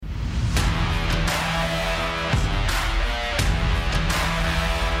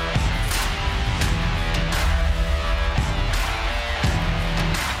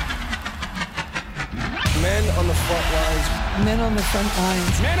Men on the front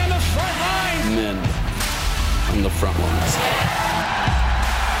lines. Men on the front lines. Men on the front lines.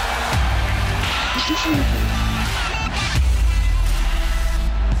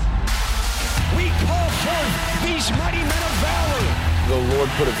 We call forth these mighty men of valor. The Lord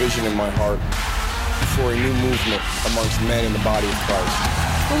put a vision in my heart for a new movement amongst men in the body of Christ.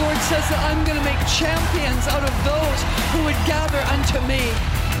 The Lord says that I'm going to make champions out of those who would gather unto me.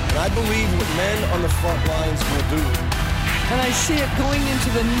 And I believe what men on the front lines will do. And I see it going into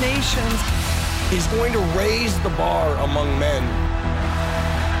the nations. He's going to raise the bar among men.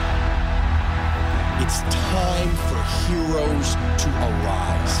 It's time for heroes to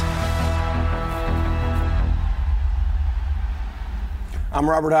arise. I'm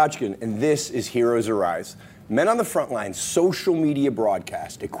Robert Hotchkin, and this is Heroes Arise. Men on the Front Line social media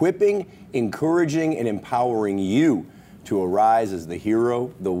broadcast, equipping, encouraging, and empowering you to arise as the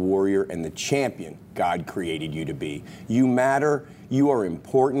hero, the warrior, and the champion God created you to be. You matter, you are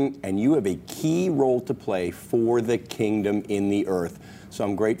important, and you have a key role to play for the kingdom in the earth. So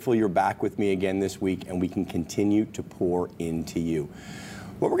I'm grateful you're back with me again this week, and we can continue to pour into you.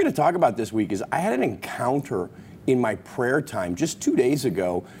 What we're going to talk about this week is I had an encounter in my prayer time just 2 days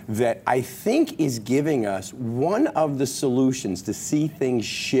ago that I think is giving us one of the solutions to see things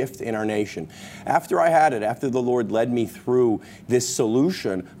shift in our nation. After I had it, after the Lord led me through this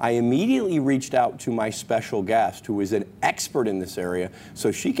solution, I immediately reached out to my special guest who is an expert in this area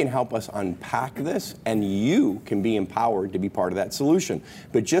so she can help us unpack this and you can be empowered to be part of that solution.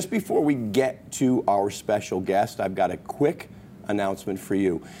 But just before we get to our special guest, I've got a quick announcement for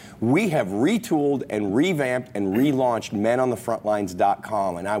you. We have retooled and revamped and relaunched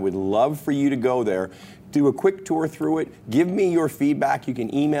menonthefrontlines.com, and I would love for you to go there, do a quick tour through it, give me your feedback. You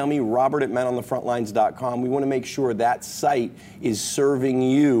can email me, robert@menonthefrontlines.com. We want to make sure that site is serving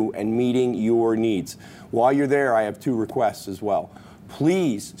you and meeting your needs. While you're there, I have 2 requests as well.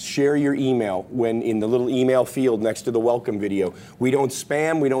 Please share your email when in the little email field next to the welcome video. We don't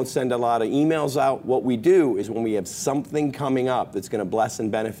spam, we don't send a lot of emails out. What we do is when we have something coming up that's going to bless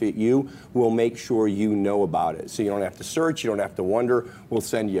and benefit you, we'll make sure you know about it. So you don't have to search, you don't have to wonder. We'll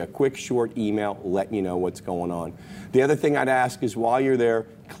send you a quick, short email letting you know what's going on. The other thing I'd ask is while you're there,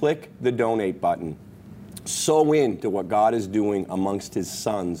 click the donate button. Sow into what God is doing amongst his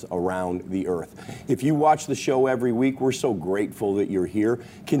sons around the earth. If you watch the show every week, we're so grateful that you're here.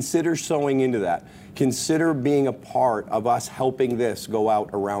 Consider sowing into that. Consider being a part of us helping this go out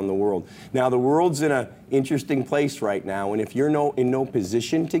around the world. Now, the world's in an interesting place right now, and if you're in no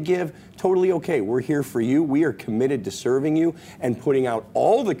position to give, totally okay. We're here for you. We are committed to serving you and putting out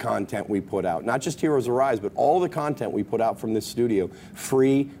all the content we put out, not just Heroes Arise, but all the content we put out from this studio,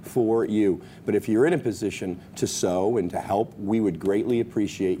 free for you. But if you're in a position to sow and to help, we would greatly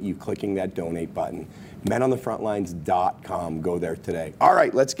appreciate you clicking that donate button. menonthefrontlines.com. Go there today. All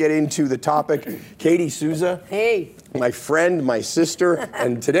right, let's get into the topic. Katie Souza. Hey. My friend, my sister,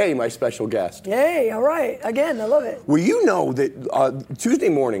 and today my special guest. Hey, all right. Again, I love it. Well, you know that Tuesday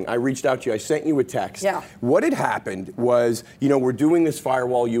morning I reached out to you. I sent you a text. Yeah. What had happened was, you know, we're doing this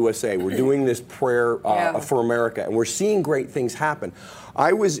Firewall USA. We're doing this prayer for America, and we're seeing great things happen.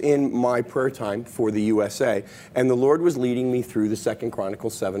 I was in my prayer time for the USA, and the Lord was leading me through the 2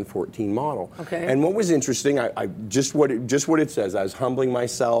 Chronicles 7:14 model. Okay. And what was interesting, I just what it says. I was humbling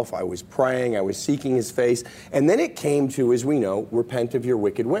myself. I was praying. I was seeking His face, and then it came to, as we know, repent of your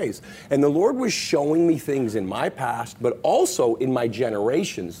wicked ways. And the Lord was showing me things in my past, but also in my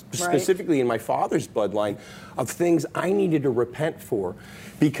generations, specifically in my father's bloodline, of things I needed to repent for.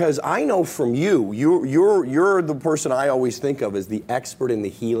 Because I know from you're the person I always think of as the expert in the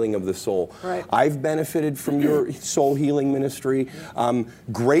healing of the soul. Right. I've benefited from your soul healing ministry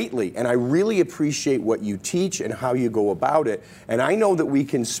greatly, and I really appreciate what you teach and how you go about it. And I know that we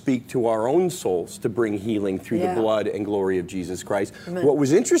can speak to our own souls to bring healing through the blood and glory of Jesus Christ. Amen. What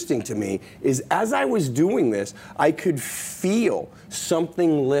was interesting to me is as I was doing this, I could feel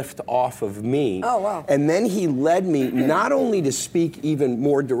something lift off of me. Oh, wow. And then He led me not only to speak even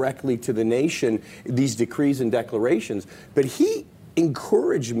more directly to the nation, these decrees and declarations, but He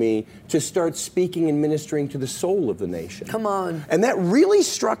encouraged me to start speaking and ministering to the soul of the nation. Come on. And that really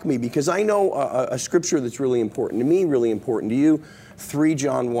struck me because I know a scripture that's really important to me, really important to you, 3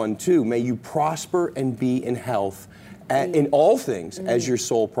 John 1:2. May you prosper and be in health in all things as your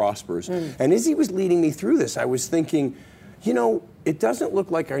soul prospers. And as He was leading me through this, I was thinking, you know, it doesn't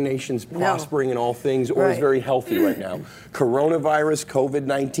look like our nation's prospering in all things or is Right. very healthy right now. Coronavirus,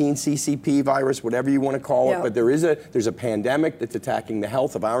 COVID-19, CCP virus, whatever you want to call it, Yeah. but there's a pandemic that's attacking the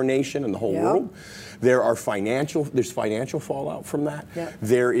health of our nation and the whole Yeah. world. There's financial fallout from that. Yeah.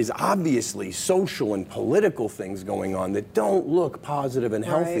 There is obviously social and political things going on that don't look positive and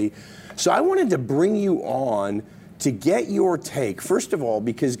healthy. Right. So I wanted to bring you on to get your take. First of all,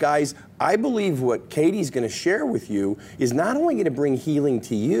 because guys, I believe what Katie's going to share with you is not only going to bring healing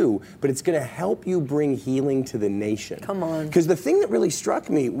to you, but it's going to help you bring healing to the nation. Come on. Because the thing that really struck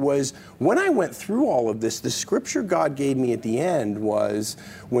me was when I went through all of this, the scripture God gave me at the end was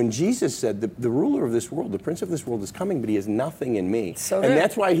when Jesus said, the ruler of this world, the prince of this world is coming, but he has nothing in me. So and good.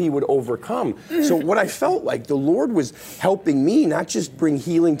 that's why he would overcome. So what I felt like the Lord was helping me not just bring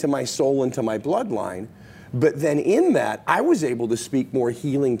healing to my soul and to my bloodline, but then in that, I was able to speak more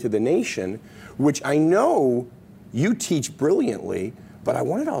healing to the nation, which I know you teach brilliantly, but I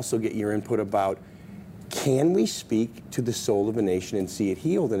wanted to also get your input about, can we speak to the soul of a nation and see it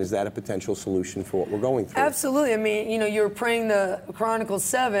healed? And is that a potential solution for what we're going through? Absolutely. I mean, you know, you're praying the Chronicles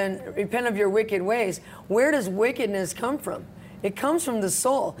 7, repent of your wicked ways. Where does wickedness come from? It comes from the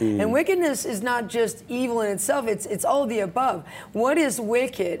soul. And wickedness is not just evil in itself, it's all of the above. What is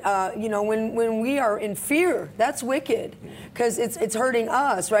wicked? You know, when we are in fear, that's wicked, because it's hurting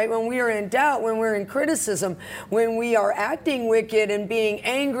us, right? When we are in doubt, when we're in criticism, when we are acting wicked and being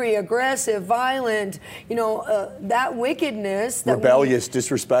angry, aggressive, violent, you know, that wickedness. Rebellious,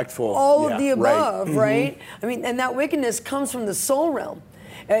 disrespectful. All Yeah, of the above, right? right? I mean, and that wickedness comes from the soul realm.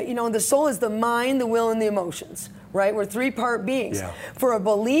 You know, the soul is the mind, the will, and the emotions. Right? We're three-part beings. Yeah. For a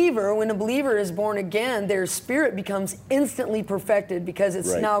believer, when a believer is born again, their spirit becomes instantly perfected because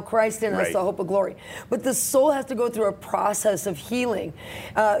it's Right. now Christ in us, Right. the hope of glory. But the soul has to go through a process of healing.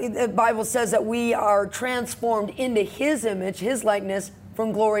 The Bible says that we are transformed into His image, His likeness,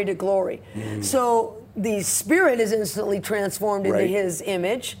 from glory to glory. So the spirit is instantly transformed into Right. His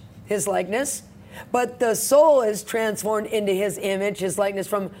image, His likeness. But the soul is transformed into His image, His likeness,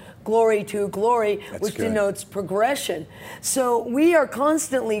 from glory to glory, That's which good. denotes progression. So we are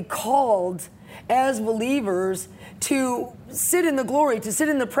constantly called as believers to sit in the glory, to sit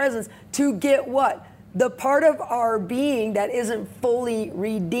in the presence, to get what? The part of our being that isn't fully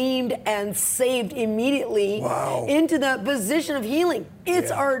redeemed and saved immediately Wow. into the position of healing.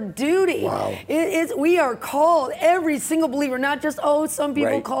 It's Yeah. our duty. Wow. We are called, every single believer, not just, some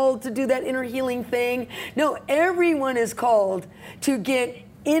people Right. called to do that inner healing thing. No, everyone is called to get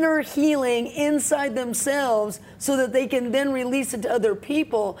inner healing inside themselves so that they can then release it to other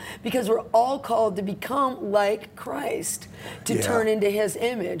people, because we're all called to become like Christ, to Yeah. turn into His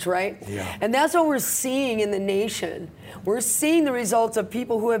image, right? Yeah. And that's what we're seeing in the nation. We're seeing the results of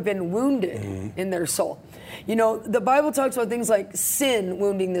people who have been wounded in their soul. You know, the Bible talks about things like sin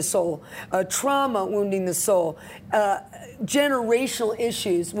wounding the soul, trauma wounding the soul, generational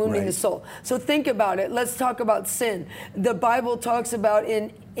issues wounding Right. the soul. So think about it. Let's talk about sin. The Bible talks about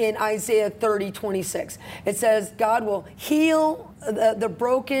in Isaiah 30:26. It says God will heal the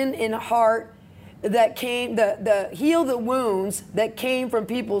broken in heart that came, heal the wounds that came from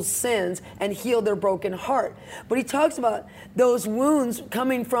people's sins and heal their broken heart. But he talks about those wounds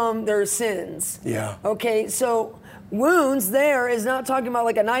coming from their sins. Yeah. Okay, so wounds there is not talking about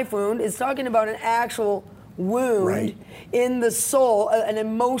like a knife wound. It's talking about an actual wound Right. in the soul, an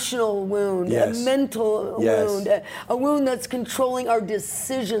emotional wound, Yes. a mental Yes. wound, a wound that's controlling our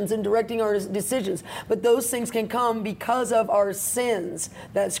decisions and directing our decisions. But those things can come because of our sins,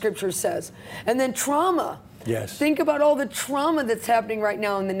 that scripture says. And then trauma. Yes. Think about all the trauma that's happening right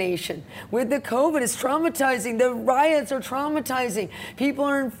now in the nation. With the COVID, it's traumatizing. The riots are traumatizing. People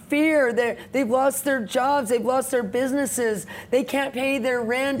are in fear. They've lost their jobs. They've lost their businesses. They can't pay their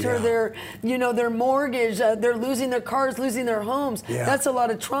rent or their mortgage. They're losing their cars, losing their homes. Yeah. That's a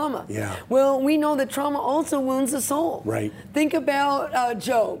lot of trauma. Yeah. Well, we know that trauma also wounds the soul. Right. Think about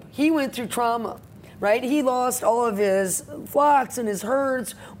Job. He went through trauma. Right? He lost all of his flocks and his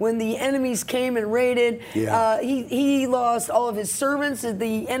herds when the enemies came and raided. Yeah. He lost all of his servants.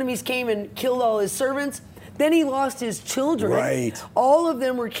 The enemies came and killed all his servants. Then he lost his children. Right. All of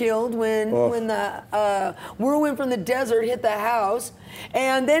them were killed when the whirlwind from the desert hit the house.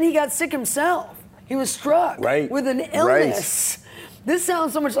 And then he got sick himself. He was struck Right. with an Right. illness. This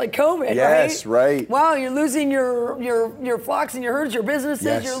sounds so much like COVID, Yes, right. Wow, you're losing your flocks and your herds, your businesses.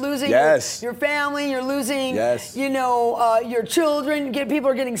 Yes. You're losing Yes. your family. You're losing, Yes. your children. People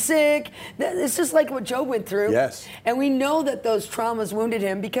are getting sick. It's just like what Job went through. Yes. And we know that those traumas wounded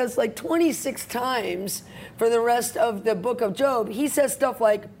him because like 26 times for the rest of the book of Job, he says stuff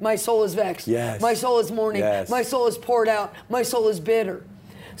like, my soul is vexed. Yes. My soul is mourning. Yes. My soul is poured out. My soul is bitter.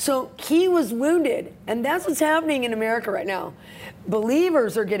 So he was wounded, and that's what's happening in America right now.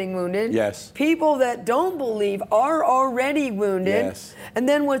 Believers are getting wounded. Yes. People that don't believe are already wounded. Yes. And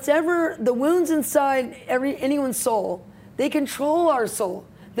then whatever the wounds inside anyone's soul, they control our soul.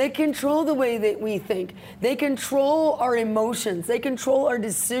 They control the way that we think. They control our emotions. They control our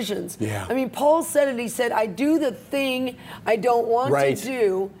decisions. Yeah. I mean, Paul said it. He said, I do the thing I don't want Right. to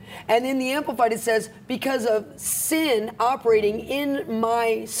do. And in the Amplified, it says, because of sin operating in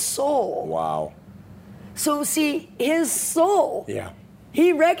my soul. Wow. So see, his soul, Yeah.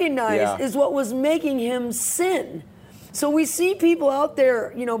 he recognized Yeah. is what was making him sin. So we see people out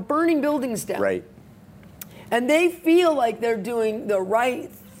there, burning buildings down. Right. And they feel like they're doing the right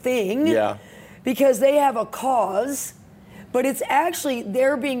thing Yeah. because they have a cause, but it's actually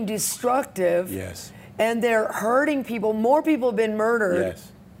they're being destructive. Yes. And they're hurting people. More people have been murdered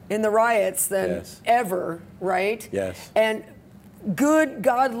Yes. in the riots than Yes. ever, right? Yes. And good,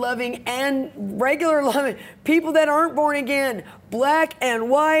 God-loving, and regular loving people that aren't born again, black and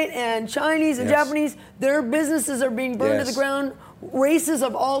white and Chinese and Yes. Japanese, their businesses are being burned to Yes. the ground. Races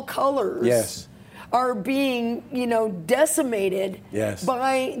of all colors Yes. are being, decimated Yes.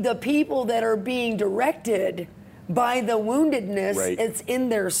 by the people that are being directed by the woundedness Right. it's in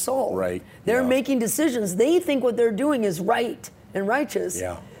their soul. Right. They're Yeah. making decisions. They think what they're doing is right and righteous,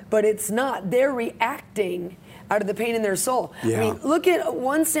 Yeah. but it's not. They're reacting out of the pain in their soul. Yeah. I mean, look at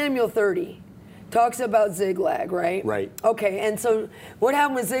 1 Samuel 30. Talks about Ziklag, right? Right. Okay, and so what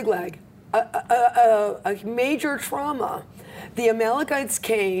happened with Ziklag? A major trauma. The Amalekites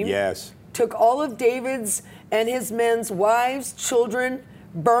came, Yes. took all of David's and his men's wives, children,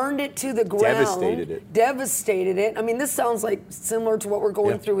 burned it to the ground. Devastated it. Devastated it. I mean, this sounds like similar to what we're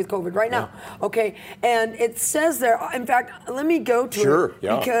going Yeah. through with COVID right now. Okay, and it says there, in fact, let me go to Sure, it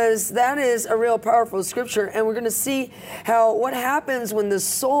yeah. because that is a real powerful scripture, and we're going to see how what happens when the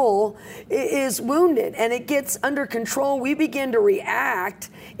soul is wounded and it gets under control. We begin to react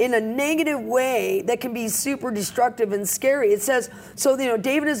in a negative way that can be super destructive and scary. It says, so David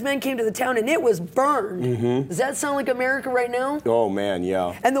and his men came to the town and it was burned. Mm-hmm. Does that sound like America right now? Oh, man, yeah.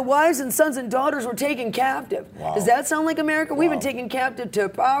 And the wives and sons and daughters were taken captive. Wow. Does that sound like America? We've been Wow. taken captive to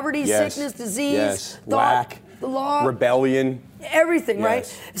poverty, Yes. sickness, disease, Yes. thought, Lack, the law, rebellion. everything, right?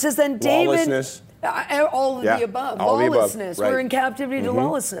 Yes. It says then David, Lawlessness. all of Yeah, the above, all of the above, lawlessness. right. We're in captivity to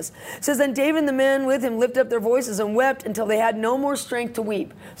lawlessness. It says then David and the men with him lifted up their voices and wept until they had no more strength to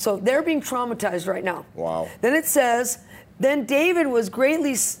weep. So they're being traumatized right now. Wow. Then it says, then David was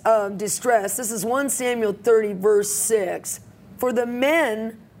greatly distressed. This is 1 Samuel 30, verse 6. For the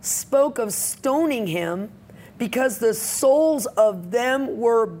men spoke of stoning him because the souls of them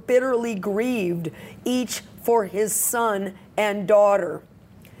were bitterly grieved, each for his son and daughter.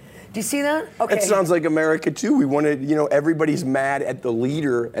 Do you see that? Okay. It sounds like America too. We want to, everybody's mad at the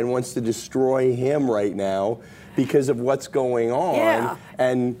leader and wants to destroy him right now because of what's going on. Yeah.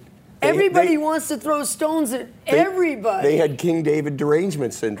 And everybody wants to throw stones at everybody. They had King David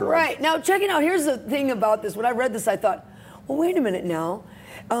derangement syndrome. Right. Now, check it out. Here's the thing about this. When I read this, I thought, well, wait a minute now.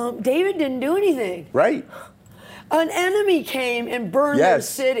 David didn't do anything. Right. An enemy came and burned their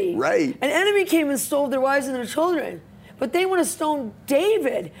city. Right. An enemy came and stole their wives and their children. But they want to stone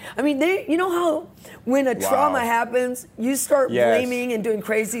David. I mean, you know how when a trauma happens, you start blaming and doing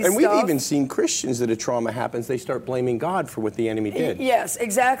crazy stuff? And we've even seen Christians that a trauma happens, they start blaming God for what the enemy did. Yes,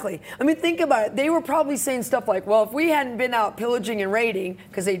 exactly. I mean, think about it. They were probably saying stuff like, well, if we hadn't been out pillaging and raiding,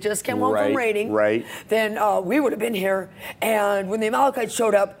 because they just came home from raiding, then we would have been here. And when the Amalekites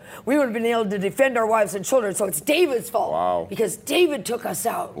showed up, we would have been able to defend our wives and children. So it's David's fault. Wow. Because David took us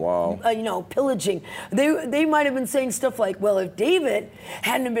out. Wow. Pillaging. They might have been saying stuff like, well, if David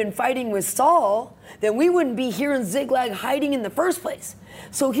hadn't been fighting with Saul, then we wouldn't be here in Ziklag hiding in the first place.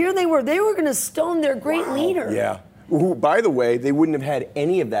 So here they were going to stone their great leader. Yeah. Who, by the way, they wouldn't have had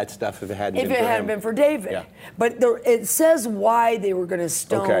any of that stuff if it hadn't been for David. Yeah. But it says why they were going to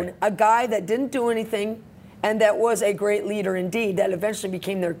stone a guy that didn't do anything and that was a great leader indeed, that eventually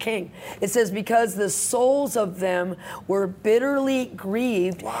became their king. It says, because the souls of them were bitterly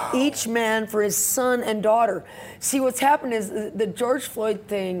grieved, each man for his son and daughter. See, what's happened is the George Floyd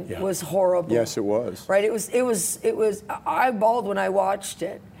thing was horrible. Yes, it was. Right? It was. I bawled when I watched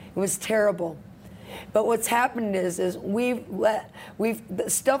it. It was terrible. But what's happened is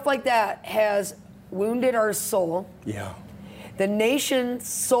stuff like that has wounded our soul. Yeah. The nation's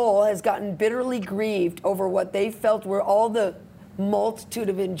soul has gotten bitterly grieved over what they felt were all the multitude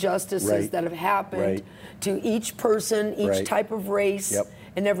of injustices that have happened to each person, each type of race,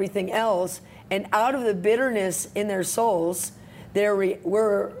 and everything else. And out of the bitterness in their souls,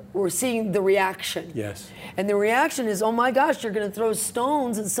 we're seeing the reaction. Yes. And the reaction is, oh my gosh, you're going to throw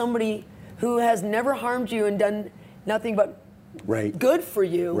stones at somebody who has never harmed you and done nothing but good for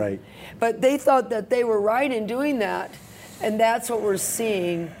you. Right. But they thought that they were right in doing that. And that's what we're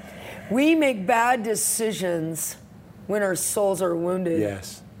seeing. We make bad decisions when our souls are wounded.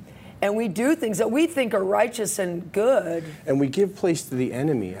 Yes. And we do things that we think are righteous and good. And we give place to the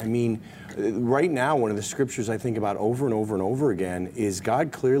enemy. I mean, right now, one of the scriptures I think about over and over and over again is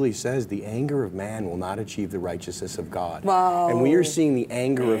God clearly says the anger of man will not achieve the righteousness of God. Wow. And we are seeing the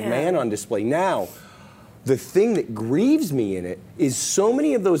anger of man on display. Now, the thing that grieves me in it is so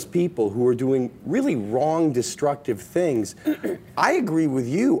many of those people who are doing really wrong, destructive things. I agree with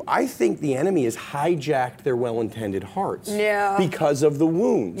you. I think the enemy has hijacked their well-intended hearts because of the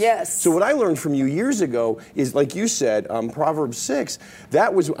wounds. Yes. So what I learned from you years ago is, like you said, Proverbs 6,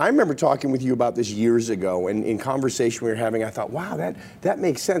 I remember talking with you about this years ago, and in conversation we were having, I thought, wow, that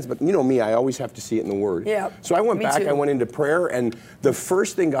makes sense. But you know me, I always have to see it in the Word. Yeah. So I went Me back, too. I went into prayer, and the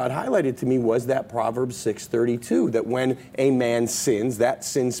first thing God highlighted to me was that Proverbs 6:32, that when a man sins, that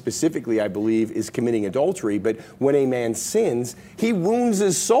sin specifically, I believe, is committing adultery, but when a man sins, he wounds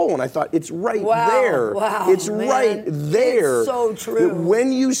his soul. And I thought, it's right there. Wow, it's man. right there. It's so true. That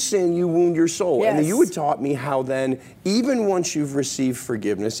when you sin, you wound your soul. Yes. And you had taught me how then, even once you've received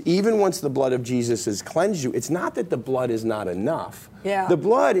forgiveness, even once the blood of Jesus has cleansed you, it's not that the blood is not enough. Yeah. The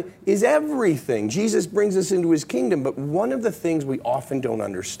blood is everything. Jesus brings us into his kingdom, but one of the things we often don't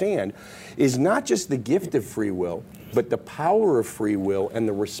understand is not just the gift of free will, but the power of free will and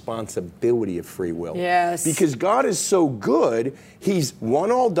the responsibility of free will. Yes. Because God is so good, he's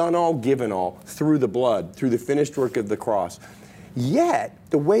won all, done all, given all through the blood, through the finished work of the cross. Yet,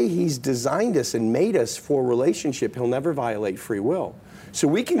 the way he's designed us and made us for relationship, he'll never violate free will. So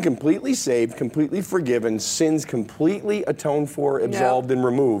we can completely saved, completely forgiven, sins completely atoned for, absolved, and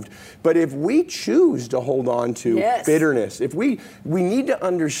removed. But if we choose to hold on to bitterness, if we need to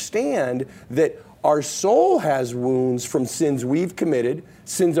understand that our soul has wounds from sins we've committed,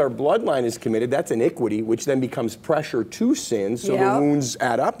 sins our bloodline has committed, that's iniquity, which then becomes pressure to sin, so the wounds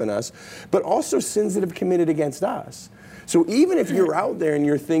add up in us, but also sins that have committed against us. So even if you're out there and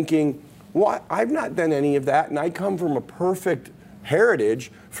you're thinking, well, I've not done any of that, and I come from a perfect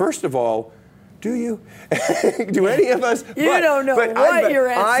heritage, first of all, do you? Do any of us? You don't know what your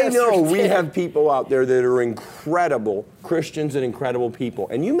ancestors I know we did. have people out there that are incredible Christians and incredible people.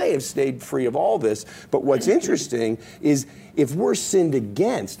 And you may have stayed free of all this, but what's interesting is if we're sinned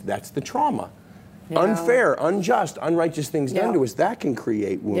against, that's the trauma. Unfair, unjust, unrighteous things done to us, that can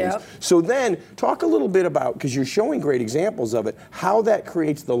create wounds. So then, talk a little bit about, because you're showing great examples of it, how that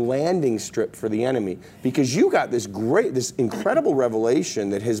creates the landing strip for the enemy. Because you got this incredible revelation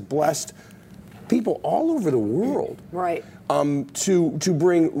that has blessed people all over the world. Right. To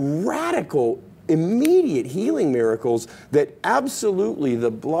bring radical, immediate healing miracles that absolutely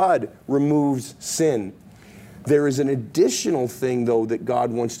the blood removes sin. There is an additional thing, though, that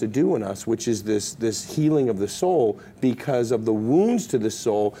God wants to do in us, which is this healing of the soul because of the wounds to the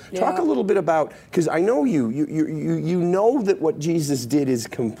soul. Talk a little bit about, because I know you know that what Jesus did is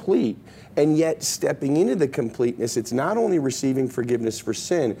complete, and yet stepping into the completeness, it's not only receiving forgiveness for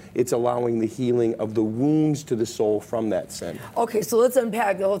sin, it's allowing the healing of the wounds to the soul from that sin. Okay, so let's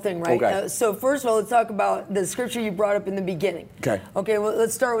unpack the whole thing, right? Okay. So first of all, let's talk about the scripture you brought up in the beginning. Okay. Okay, well,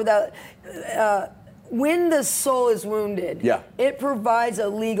 let's start with that. When the soul is wounded, it provides a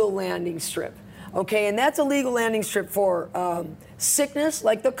legal landing strip. Okay, and that's a legal landing strip for sickness,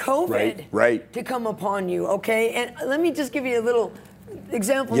 like the COVID, to come upon you. Okay, and let me just give you a little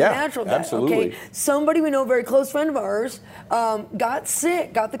example of the natural death. Absolutely. Okay, somebody we know, a very close friend of ours, got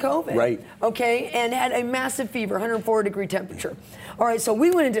sick, got the COVID. Right. Okay, and had a massive fever, 104-degree temperature. All right, so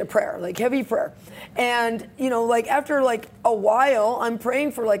we went into prayer, like heavy prayer. And, you know, like after like a while, I'm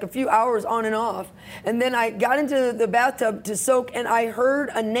praying for like a few hours on and off. And then I got into the bathtub to soak, and I heard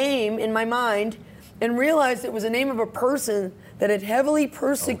a name in my mind and realized it was the name of a person that had heavily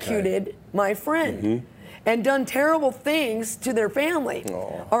persecuted my friend and done terrible things to their family.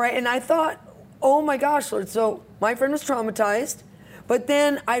 All right, and I thought, oh my gosh, Lord. So my friend was traumatized. But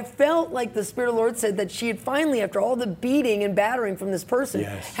then I felt like the Spirit of the Lord said that she had finally, after all the beating and battering from this person,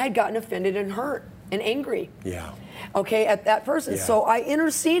 had gotten offended and hurt and angry. Okay, at that person. So I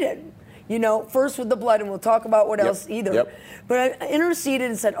interceded. first with the blood, and we'll talk about what else either. Yep. But I interceded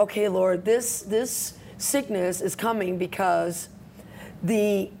and said, okay, Lord, this sickness is coming because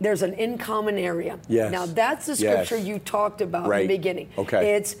there's an in common area. Yes. Now that's the scripture you talked about in the beginning.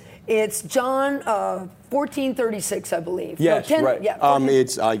 Okay. It's John 14:36, I believe. Yes, no, 10, right. Yeah,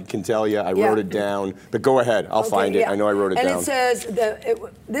 I can tell you, I wrote it down. But go ahead, I'll find it. I know I wrote it down. And it says,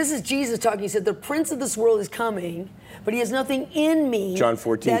 this is Jesus talking. He said, the prince of this world is coming, but he has nothing in me. John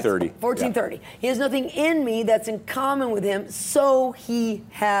 14:30. 14:30. He has nothing in me that's in common with him, so he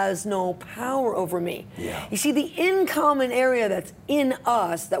has no power over me. Yeah. You see, the in common area that's in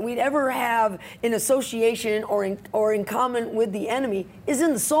us, that we'd ever have in association or in common with the enemy, is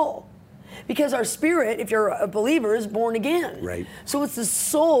in the soul. Because our spirit, if you're a believer, is born again. Right. So it's the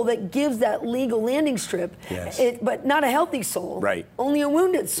soul that gives that legal landing strip, but not a healthy soul. Right. Only a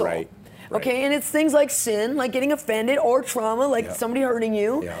wounded soul. Right. Okay, and it's things like sin, like getting offended, or trauma, like somebody hurting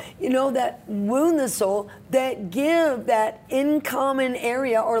you, that wound the soul, that give that in common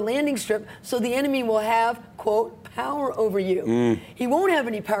area or landing strip so the enemy will have, quote, power over you. He won't have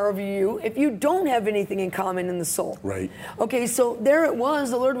any power over you if you don't have anything in common in the soul. Right. Okay, so there it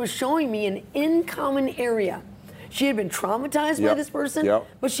was. The Lord was showing me an in common area. She had been traumatized by this person,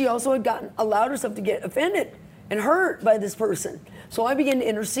 but she also had allowed herself to get offended and hurt by this person. So I began to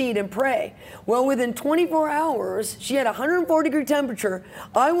intercede and pray. Well, within 24 hours, she had a 104-degree temperature.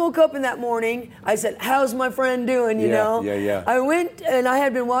 I woke up in that morning. I said, how's my friend doing, you know? I went, and I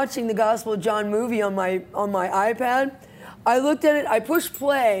had been watching the Gospel of John movie on my iPad. I looked at it, I pushed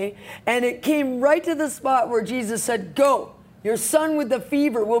play, and it came right to the spot where Jesus said, go. Your son with the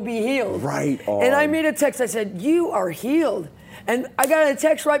fever will be healed. Right on. And I made a text. I said, you are healed. And I got a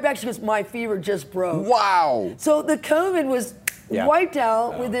text right back. She goes, my fever just broke. Wow. So the COVID was wiped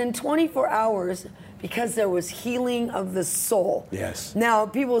out within 24 hours because there was healing of the soul. Yes. Now,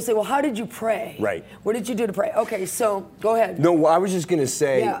 people will say, well, how did you pray? Right. What did you do to pray? Okay, so go ahead. No, I was just going to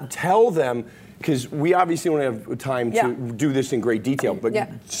say, tell them, because we obviously don't have time to do this in great detail, but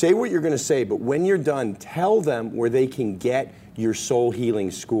say what you're going to say, but when you're done, tell them where they can get your soul healing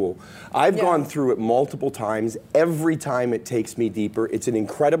school. I've gone through it multiple times. Every time it takes me deeper. It's an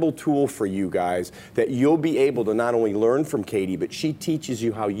incredible tool for you guys that you'll be able to not only learn from Katie, but she teaches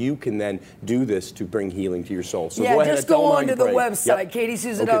you how you can then do this to bring healing to your soul. So go ahead just and go tell on to the pray. website,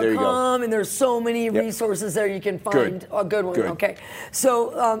 KatieSouza.com, and there's so many resources there you can find a good one. Okay,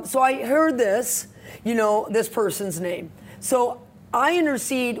 so I heard this, this person's name. So I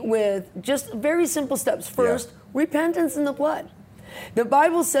intercede with just very simple steps. First, repentance in the blood. The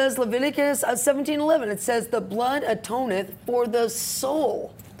Bible says, Leviticus 17:11, it says, the blood atoneth for the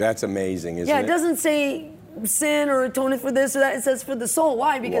soul. That's amazing, isn't it? Yeah, it doesn't say sin or atoneth for this or that. It says for the soul.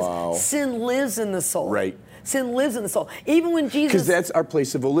 Why? Because sin lives in the soul. Right. Sin lives in the soul. Even when Jesus... Because that's our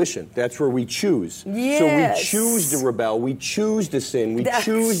place of volition. That's where we choose. Yes. So we choose to rebel. We choose to sin. We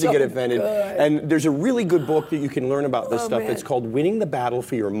choose to get offended. Good. And there's a really good book that you can learn about this stuff. It's called Winning the Battle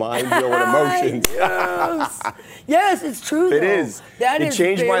for Your Mind, Will, and Emotions. Yes, it's true, though. It is. It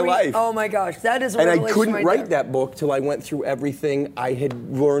changed my life. Oh, my gosh. That is a And I revelation couldn't right write there. that book till I went through everything I had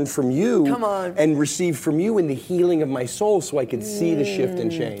learned from you. Come on. And received from you in the healing of my soul so I could see the shift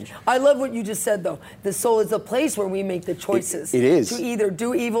and change. I love what you just said, though. The soul is a place where we make the choices. It is. To either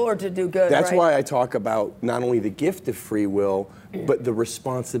do evil or to do good. That's why I talk about not only the gift of free will, but the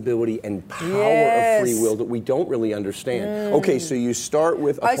responsibility and power of free will that we don't really understand. Okay, so you start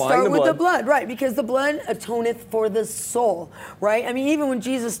with applying the blood. I start with the blood, right, because the blood atoneth for the soul, right? I mean, even when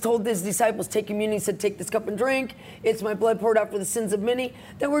Jesus told his disciples, take communion, he said, take this cup and drink. It's my blood poured out for the sins of many.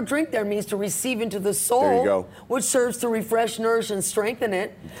 That word drink there means to receive into the soul, there you go. Which serves to refresh, nourish, and strengthen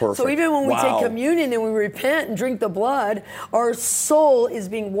it. Perfect. So even when we take communion and we repent and drink the blood, our soul is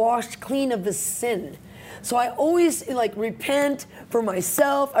being washed clean of the sin. So I always repent for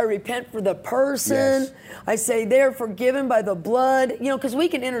myself. I repent for the person. Yes. I say they're forgiven by the blood. Because we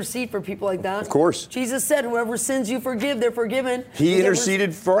can intercede for people like that. Of course. Jesus said, whoever sins you forgive, they're forgiven. He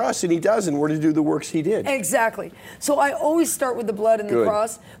interceded for us, and he does, and we're to do the works he did. Exactly. So I always start with the blood and the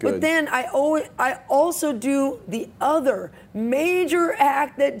cross. Good. But then I also do the other major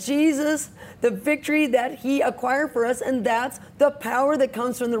act that Jesus, the victory that he acquired for us, and that's the power that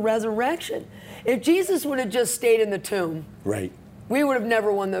comes from the resurrection. If Jesus would have just stayed in the tomb, we would have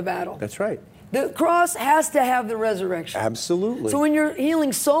never won the battle. That's right. The cross has to have the resurrection. Absolutely. So when you're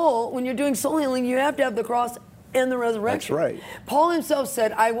healing soul, when you're doing soul healing, you have to have the cross and the resurrection. That's right. Paul himself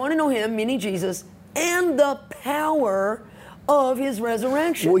said, I want to know him, meaning Jesus, and the power of his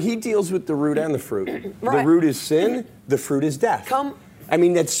resurrection. Well, he deals with the root and the fruit. The root is sin, the fruit is death. I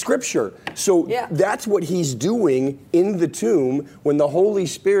mean, that's scripture. So that's what he's doing in the tomb when the Holy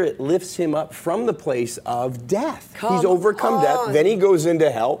Spirit lifts him up from the place of death. He's overcome death. Then he goes into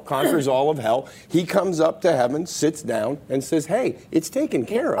hell, conquers all of hell. He comes up to heaven, sits down, and says, hey, it's taken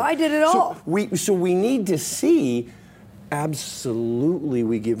care of. I did it all. So we need to see, absolutely,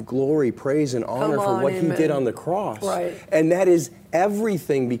 we give glory, praise, and honor for what he did on the cross. Right. And that is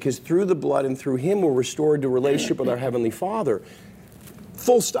everything, because through the blood and through him we're restored to relationship with our Heavenly Father.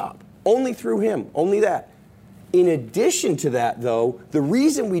 Full stop. Only through him. Only that. In addition to that, though, the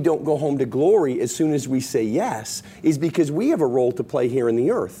reason we don't go home to glory as soon as we say yes is because we have a role to play here in the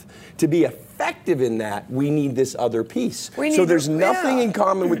earth. To be effective in that, we need this other piece. So there's nothing in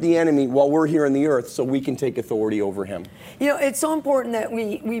common with the enemy while we're here in the earth, so we can take authority over him. You know, it's so important that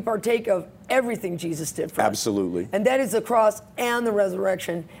we partake of everything Jesus did for us. Absolutely. And that is the cross and the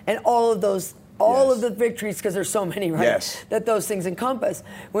resurrection and all of those of the victories, because there's so many, right? Yes. That those things encompass.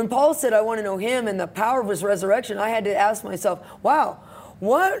 When Paul said, I want to know him and the power of his resurrection, I had to ask myself, wow,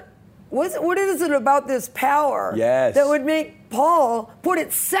 what is it about this power that would make Paul put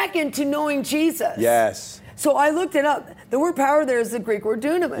it second to knowing Jesus? Yes. So I looked it up. The word power there is the Greek word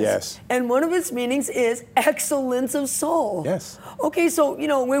dunamis. Yes. And one of its meanings is excellence of soul. Yes. Okay, so, you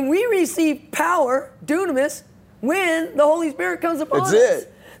know, when we receive power, dunamis, when the Holy Spirit comes upon us. That's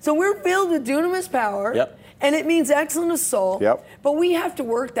it. So we're filled with dunamis power. Yep. And it means excellent of soul. Yep. But we have to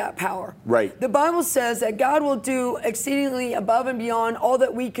work that power. Right. The Bible says that God will do exceedingly above and beyond all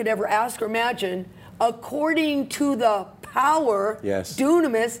that we could ever ask or imagine, according to the power,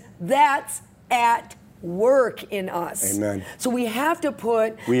 dunamis, that's at work in us. Amen. So we have to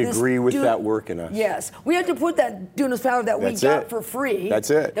put... We agree with that work in us. Yes. We have to put that dunamis power that we got for free.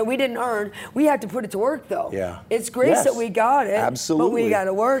 That's it. That we didn't earn. We have to put it to work, though. Yeah. It's grace that we got it. Absolutely. But we got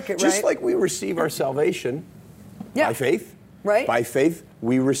to work it, right? Just like we receive our salvation by faith. Right. By faith,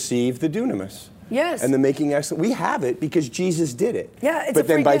 we receive the dunamis. Yes. And the making excellent. We have it because Jesus did it. Yeah, it's But a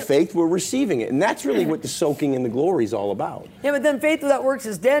then free by gift. faith, we're receiving it. And that's really what the soaking in the glory is all about. Yeah, but then faith without works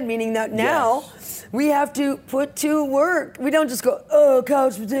is dead, meaning that now we have to put to work. We don't just go, oh,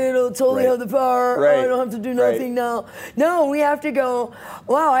 couch potato, totally have the power. Oh, I don't have to do nothing now. No, we have to go,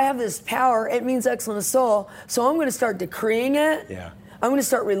 wow, I have this power. It means excellent of soul. So I'm going to start decreeing it. Yeah. I'm going to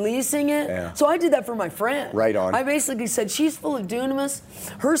start releasing it. Yeah. So I did that for my friend. Right on. I basically said, she's full of dunamis.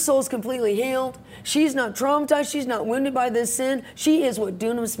 Her soul's completely healed. She's not traumatized. She's not wounded by this sin. She is what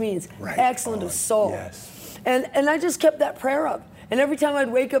dunamis means. Right Excellent of soul. Yes. And I just kept that prayer up. And every time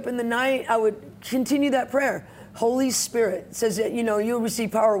I'd wake up in the night, I would continue that prayer. Holy Spirit says that, you know, you'll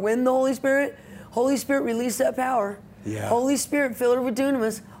receive power when the Holy Spirit. Holy Spirit, release that power. Yeah. Holy Spirit, fill her with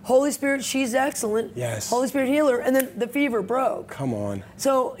dunamis. Holy Spirit, she's excellent. Yes. Holy Spirit, heal her. And then the fever broke. Come on.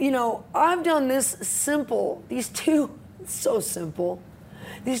 So, you know, I've done this simple, these two simple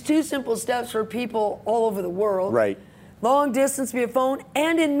steps for people all over the world. Right. Long distance via phone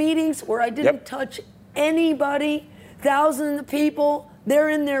and in meetings where I didn't touch anybody, thousands of people, they're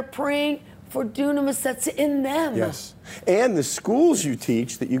in there praying for dunamis that's in them. Yes. And the schools you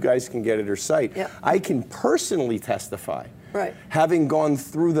teach that you guys can get at her site, I can personally testify. Right. Having gone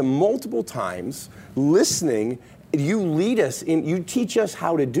through them multiple times, listening, you lead us in, you teach us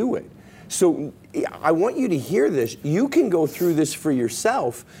how to do it. So I want you to hear this. You can go through this for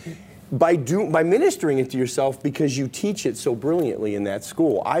yourself by ministering it to yourself because you teach it so brilliantly in that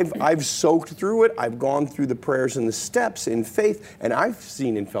school. I've soaked through it. I've gone through the prayers and the steps in faith, and I've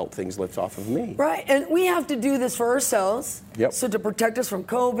seen and felt things lift off of me. Right, and we have to do this for ourselves. Yep. So to protect us from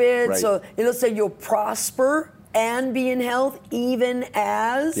COVID. Right. So it'll say you'll prosper and be in health even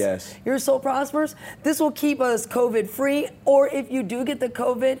as your soul prospers. This will keep us COVID free, or if you do get the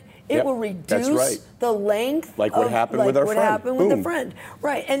COVID, it will reduce the length. Like what happened with our friend. What happened with the friend.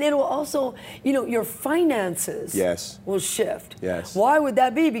 Right, and it will also, you know, your finances will shift. Yes. Why would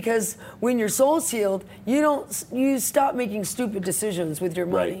that be? Because when your soul's healed, you stop making stupid decisions with your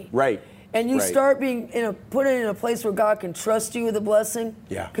money. Right. And you start being put in a place where God can trust you with a blessing.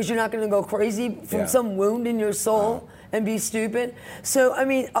 Yeah. Because you're not going to go crazy from some wound in your soul and be stupid. So, I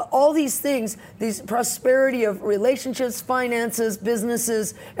mean, all these things, these prosperity of relationships, finances,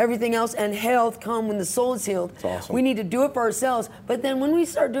 businesses, everything else, and health come when the soul is healed. That's awesome. We need to do it for ourselves. But then when we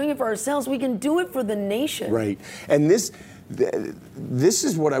start doing it for ourselves, we can do it for the nation. Right. And this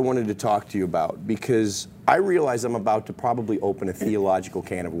is what I wanted to talk to you about, because I realize I'm about to probably open a theological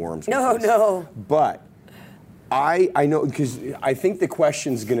can of worms. No. But I know, because I think the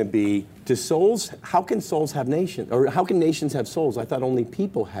question's going to be, how can souls have nations? Or how can nations have souls? I thought only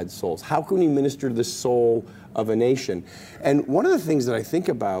people had souls. How can we minister to the soul of a nation? And one of the things that I think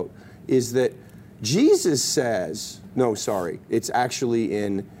about is that, Jesus says, no, sorry, it's actually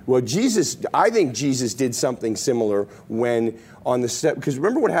in, well, I think Jesus did something similar when on the step, because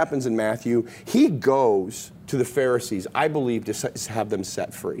remember what happens in Matthew? He goes to the Pharisees, I believe, to have them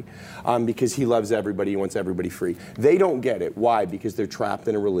set free, because he loves everybody, he wants everybody free. They don't get it. Why? Because they're trapped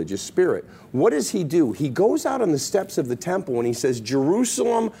in a religious spirit. What does he do? He goes out on the steps of the temple and he says,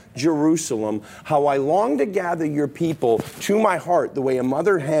 Jerusalem, Jerusalem, how I long to gather your people to my heart the way a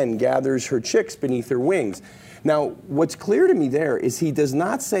mother hen gathers her chicks beneath her wings. Now, what's clear to me there is he does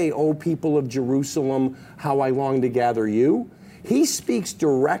not say, "O people of Jerusalem, how I long to gather you." He speaks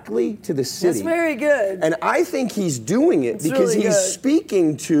directly to the city. That's very good. And I think he's doing it because really he's good.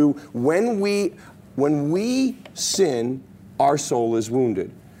 speaking to when we sin, our soul is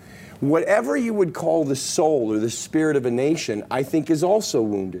wounded. Whatever you would call the soul or the spirit of a nation, I think is also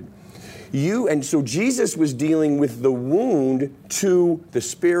wounded. And so Jesus was dealing with the wound to the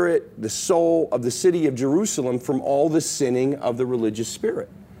spirit, the soul of the city of Jerusalem from all the sinning of the religious spirit,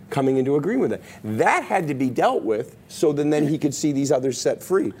 coming into agreement with it. That had to be dealt with so then he could see these others set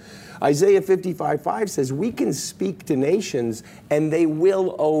free. Isaiah 55:5 says, we can speak to nations and they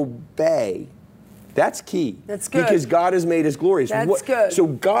will obey. That's key. That's good. Because God has made us glorious. That's good. So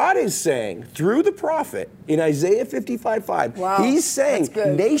God is saying, through the prophet, in Isaiah 55:5, wow, he's saying, that's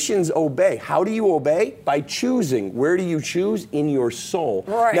good. nations obey. How do you obey? By choosing. Where do you choose? In your soul.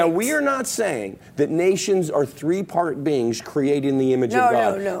 Right. Now, we are not saying that nations are three-part beings created in the image of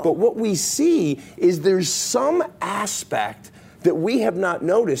God. No. But what we see is there's some aspect that we have not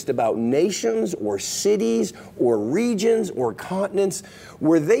noticed about nations or cities or regions or continents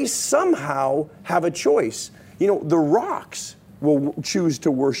where they somehow have a choice. You know, the rocks will choose to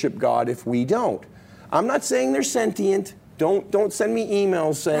worship God if we don't. I'm not saying they're sentient. Don't send me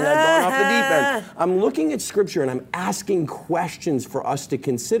emails saying I've gone off the deep end. I'm looking at Scripture and I'm asking questions for us to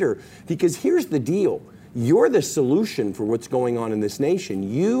consider, because here's the deal. You're the solution for what's going on in this nation.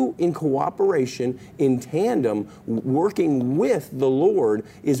 You, in cooperation, in tandem, working with the Lord,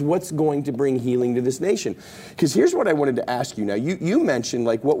 is what's going to bring healing to this nation. Because here's what I wanted to ask you now. You mentioned,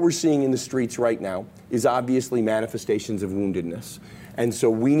 like, what we're seeing in the streets right now is obviously manifestations of woundedness. And so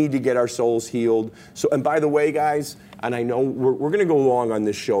we need to get our souls healed. So, and by the way, guys, and I know we're going to go long on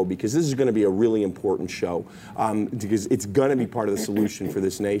this show because this is going to be a really important show, because it's going to be part of the solution for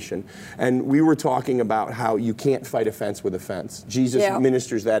this nation. And we were talking about how you can't fight a fence with a fence. Jesus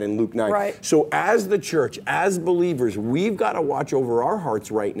ministers that in Luke 9. Right. So as the church, as believers, we've got to watch over our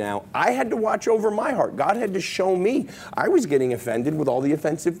hearts right now. I had to watch over my heart. God had to show me. I was getting offended with all the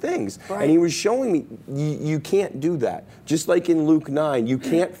offensive things. Right. And he was showing me, you can't do that. Just like in Luke 9, you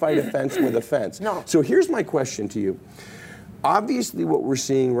can't fight a fence with a fence. No. So here's my question to you. Obviously, what we're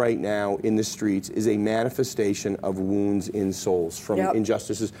seeing right now in the streets is a manifestation of wounds in souls from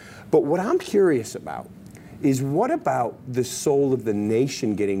injustices. But what I'm curious about is, what about the soul of the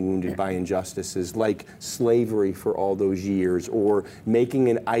nation getting wounded by injustices, like slavery for all those years, or making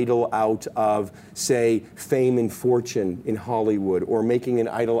an idol out of, say, fame and fortune in Hollywood, or making an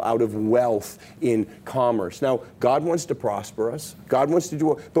idol out of wealth in commerce? Now, God wants to prosper us. God wants to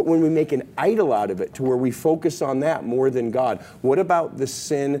do it. But when we make an idol out of it to where we focus on that more than God, what about the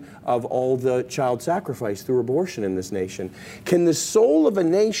sin of all the child sacrifice through abortion in this nation? Can the soul of a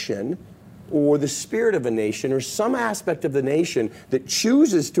nation, or the spirit of a nation, or some aspect of the nation that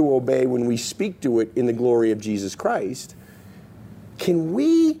chooses to obey when we speak to it in the glory of Jesus Christ, can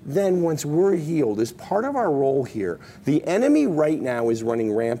we then, once we're healed, as part of our role here, the enemy right now is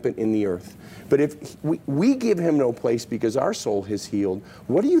running rampant in the earth. But if we give him no place because our soul is healed,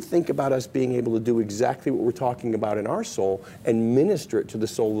 what do you think about us being able to do exactly what we're talking about in our soul and minister it to the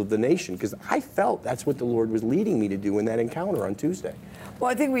soul of the nation? Because I felt that's what the Lord was leading me to do in that encounter on Tuesday. Well,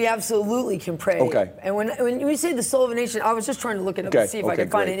 I think we absolutely can pray. Okay. And when you say the soul of a nation, I was just trying to look it up to see if I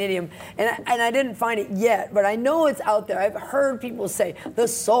could find an idiom. And I didn't find it yet, but I know it's out there. I've heard people say the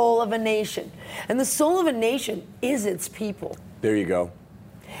soul of a nation. And the soul of a nation is its people. There you go.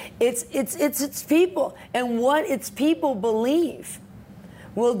 It's its people. And what its people believe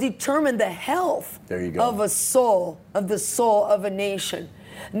will determine the health of a soul, of the soul of a nation.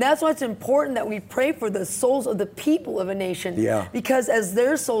 And that's why it's important that we pray for the souls of the people of a nation. Yeah. Because as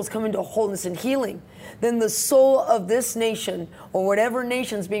their souls come into wholeness and healing, then the soul of this nation, or whatever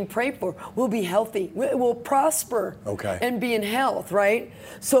nation's being prayed for, will be healthy. It will prosper and be in health, right?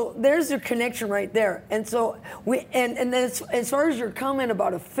 So there's your connection right there. And so and then as far as your comment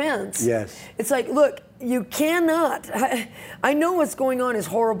about offense, it's like, look, you cannot. I know what's going on is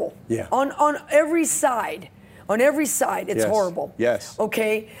horrible. Yeah. On every side. On every side, it's horrible. Yes.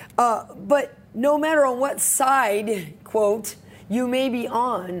 Okay? But no matter on what side, quote, you may be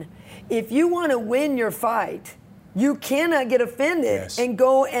on, if you want to win your fight, you cannot get offended and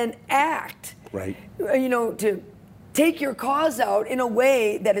go and act. Right. To take your cause out in a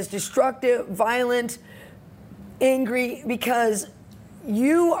way that is destructive, violent, angry, because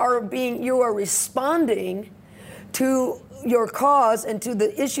you are responding to your cause and to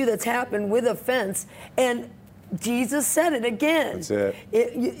the issue that's happened with offense. And Jesus said it again. That's it.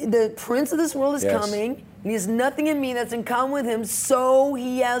 The prince of this world is coming, and he has nothing in me that's in common with him, so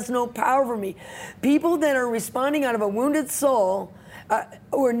he has no power over me. People that are responding out of a wounded soul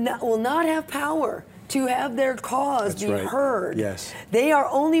will not have power to have their cause be heard. Yes. They are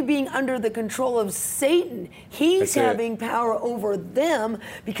only being under the control of Satan. He's having power over them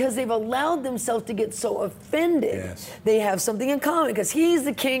because they've allowed themselves to get so offended. Yes. They have something in common because he's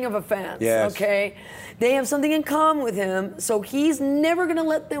the king of offense. Yes. Okay? They have something in common with him, so he's never going to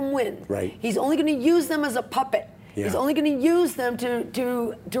let them win. Right. He's only going to use them as a puppet. Yeah. He's only going to use them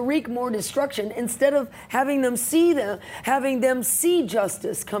to wreak more destruction instead of having them see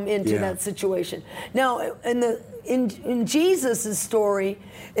justice come into that situation. Now, in Jesus' story,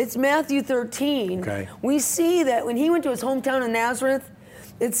 it's Matthew 13. Okay. We see that when he went to his hometown in Nazareth,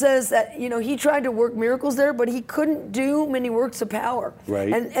 it says that he tried to work miracles there, but he couldn't do many works of power.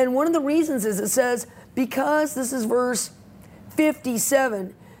 Right. And one of the reasons is it says, because this is verse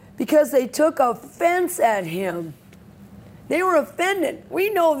 57, because they took offense at him. They were offended. We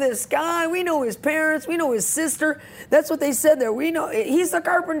know this guy. We know his parents. We know his sister. That's what they said there. We know he's the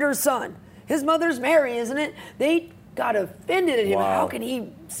carpenter's son. His mother's Mary, isn't it? They got offended at him. Wow. How can he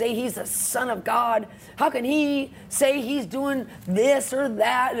say he's the son of God? How can he say he's doing this or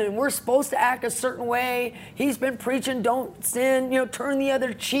that and we're supposed to act a certain way? He's been preaching don't sin, turn the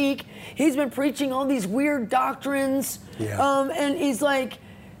other cheek. He's been preaching all these weird doctrines. Yeah. And he's like,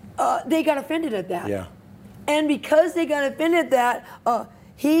 they got offended at that. Yeah. And because they got offended at that,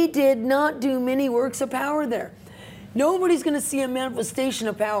 he did not do many works of power there. Nobody's going to see a manifestation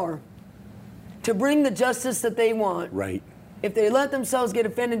of power to bring the justice that they want. Right. If they let themselves get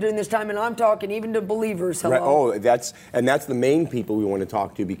offended during this time, and I'm talking even to believers. Hello. Right. Oh, that's the main people we want to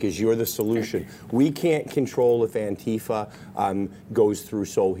talk to because you're the solution. We can't control if Antifa goes through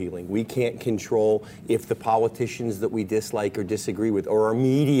soul healing. We can't control if the politicians that we dislike or disagree with, or our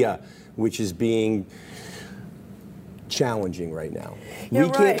media, which is being challenging right now. You're we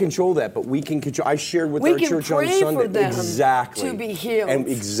can't right. control that, but we can control. I shared with We our can church on pray Sunday for them exactly to be healed. And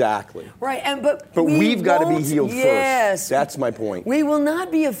exactly. Right, but we've got to be healed yes, first. That's my point. We will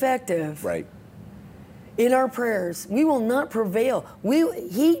not be effective. Right. In our prayers, we will not prevail.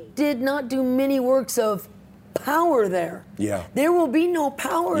 He did not do many works of power there. Yeah. There will be no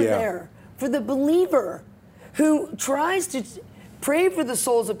power there for the believer who tries to pray for the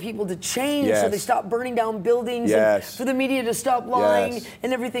souls of people to change so they stop burning down buildings and for the media to stop lying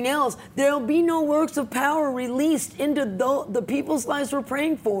and everything else. There'll be no works of power released into the people's lives we're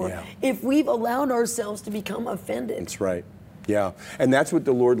praying for if we've allowed ourselves to become offended. That's right. Yeah, and that's what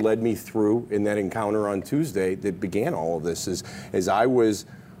the Lord led me through in that encounter on Tuesday that began all of this, as I was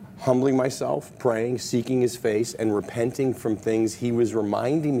humbling myself, praying, seeking his face, and repenting from things he was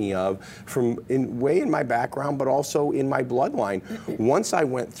reminding me of from in my background, but also in my bloodline. Once I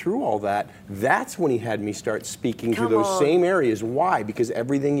went through all that, that's when he had me start speaking to those same areas. Why? Because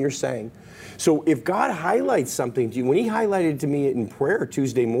everything you're saying. So if God highlights something to you, when he highlighted to me in prayer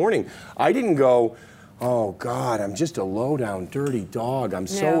Tuesday morning, I didn't go, oh, God, I'm just a low-down, dirty dog. I'm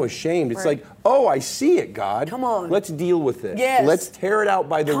so ashamed. It's like, oh, I see it, God. Come on. Let's deal with it. Yes. Let's tear it out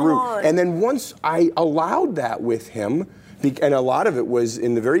by the root. And then once I allowed that with him, and a lot of it was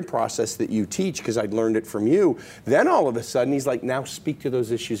in the very process that you teach, because I'd learned it from you, then all of a sudden he's like, now speak to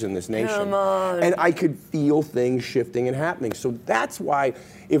those issues in this nation. Come on. And I could feel things shifting and happening. So that's why,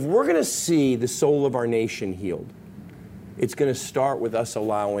 if we're going to see the soul of our nation healed, it's going to start with us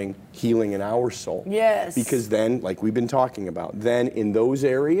allowing healing in our soul. Yes. Because then, like we've been talking about, then in those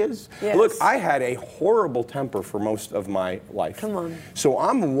areas, look, I had a horrible temper for most of my life. Come on. So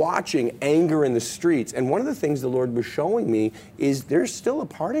I'm watching anger in the streets, and one of the things the Lord was showing me is there's still a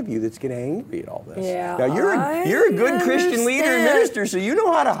part of you that's getting angry at all this. Yeah, now you're a good Christian leader and minister, so you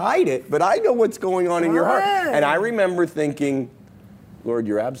know how to hide it, but I know what's going on in your heart. And I remember thinking, Lord,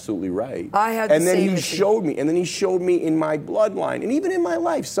 you're absolutely right. I had the and then same he issue. showed me, and then he showed me in my bloodline, and even in my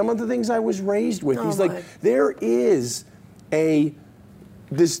life, some of the things I was raised with. He's like, there is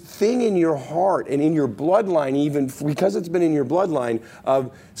this thing in your heart and in your bloodline, even because it's been in your bloodline,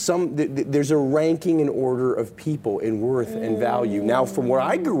 of there's a ranking and order of people in worth and value. Now, from where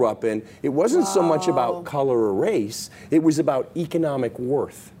I grew up in, it wasn't so much about color or race, it was about economic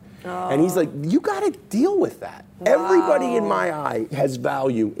worth. And he's like, you got to deal with that. Wow. Everybody in my eye has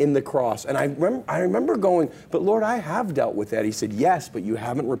value in the cross. And I remember going, but Lord, I have dealt with that. He said, yes, but you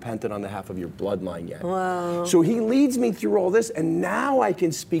haven't repented on behalf of your bloodline yet. Wow. So he leads me through all this, and now I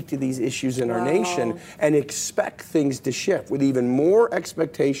can speak to these issues in our nation and expect things to shift with even more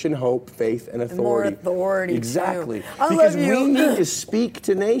expectation, hope, faith, and authority. More authority. Exactly. Too. I Because love you. we need to speak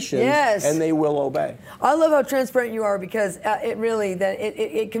to nations, and they will obey. I love how transparent you are, because it really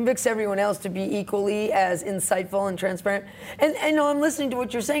it convicts everyone else to be equally as insightful and transparent. And I'm listening to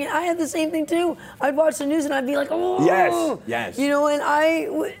what you're saying. I had the same thing too. I'd watch the news and I'd be like, oh, yes. You know, and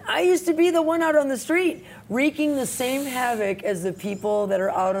I used to be the one out on the street wreaking the same havoc as the people that are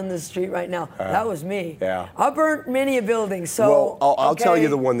out on the street right now. That was me. Yeah. I burnt many a building. So well, I'll tell you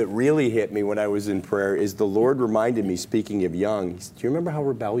the one that really hit me when I was in prayer is the Lord reminded me, speaking of young, do you remember how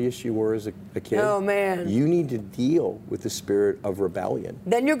rebellious you were as a kid? Oh, man. You need to deal with the spirit of rebellion.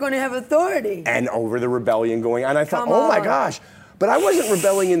 Then you're going to have authority. And over the rebellion going on, I thought, Come oh my on. gosh. But I wasn't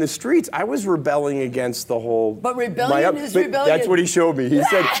rebelling in the streets. I was rebelling against the whole... But rebellion is rebellion. That's what he showed me. He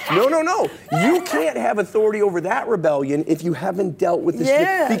said, no. You can't have authority over that rebellion if you haven't dealt with the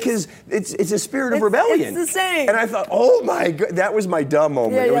spirit. Because it's a spirit of rebellion. It's the same. And I thought, oh my God, that was my dumb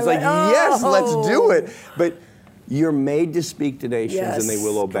moment. Yeah, it was like, yes, let's do it. oh. But you're made to speak to nations, Yes, and they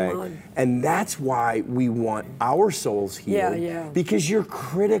will obey. come on. And that's why we want our souls healed. Yeah. Because you're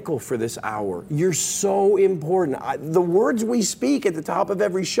critical for this hour. You're so important. The words we speak at the top of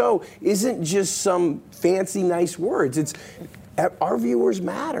every show isn't just some fancy, nice words. It's our viewers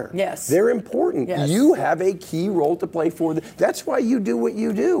matter. Yes. They're important. Yes. You have a key role to play for them. That's why you do what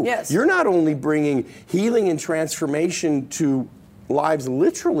you do. Yes. You're not only bringing healing and transformation to lives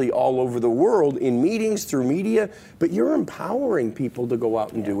literally all over the world in meetings, through media, but you're empowering people to go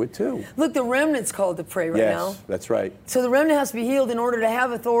out and do it too. Look, the remnant's called to pray right now. Yes, that's right. So the remnant has to be healed in order to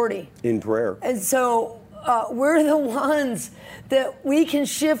have authority. In prayer. And so we're the ones that we can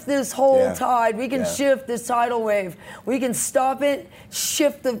shift this whole tide. We can shift this tidal wave. We can stop it,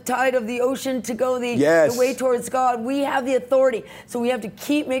 shift the tide of the ocean to go the way towards God. We have the authority. So we have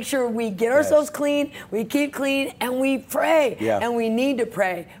to make sure we get ourselves clean, we keep clean, and we pray. And we need to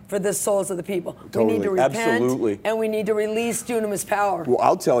pray for the souls of the people. Totally. We need to repent, Absolutely. and we need to release dunamis power. Well,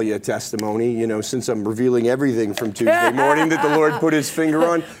 I'll tell you a testimony, since I'm revealing everything from Tuesday morning that the Lord put his finger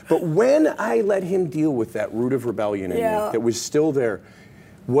on. But when I let him deal with that root of rebellion in me that was still there,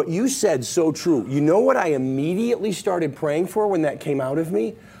 what you said, so true. You know what I immediately started praying for when that came out of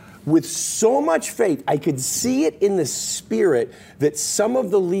me? With so much faith, I could see it in the spirit that some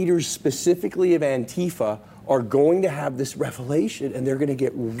of the leaders, specifically of Antifa, are going to have this revelation and they're going to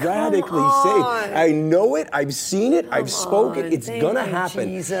get radically saved. I know it. I've seen it. I've spoken. It's going to happen.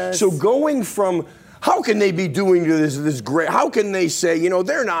 Jesus. So going from, how can they be doing this great? How can they say,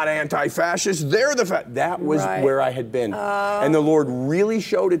 they're not anti-fascist, they're the that was where I had been. And the Lord really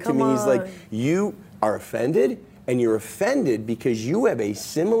showed it to me. He's like, you are offended, and you're offended because you have a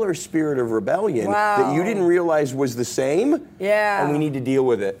similar spirit of rebellion that you didn't realize was the same. Yeah. And we need to deal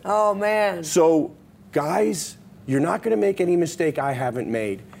with it. Oh, man. So, guys, you're not going to make any mistake I haven't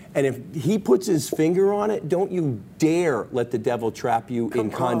made. And if he puts his finger on it, don't you dare let the devil trap you in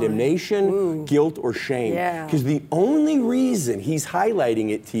condemnation, guilt, or shame. Because the only reason he's highlighting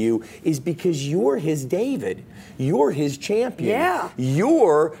it to you is because you're his David. You're his champion.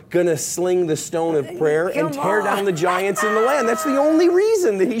 You're going to sling the stone of prayer and tear down the giants in the land. That's the only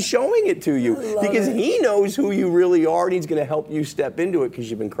reason that he's showing it to you. Because he knows who you really are, and he's going to help you step into it because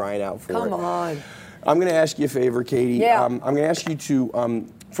you've been crying out for it. Come on. I'm going to ask you a favor, Katie. I'm going to ask you to,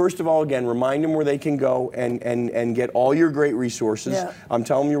 first of all, again, remind them where they can go and get all your great resources.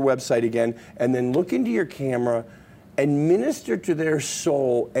 Tell them your website again. And then look into your camera and minister to their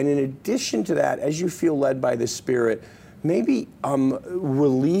soul. And in addition to that, as you feel led by the Spirit, maybe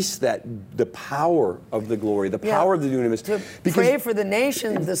release the power of the glory, the power of the dunamis. To pray for the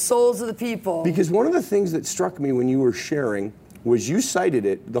nations, the souls of the people. Because one of the things that struck me when you were sharing was you cited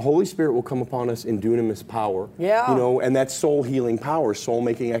it, the Holy Spirit will come upon us in dunamis power. And that's soul healing power, soul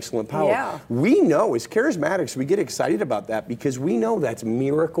making excellent power. We know, as charismatics, we get excited about that because we know that's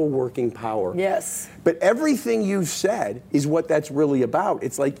miracle working power. But everything you've said is what that's really about.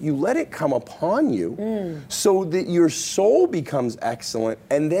 It's like you let it come upon you so that your soul becomes excellent,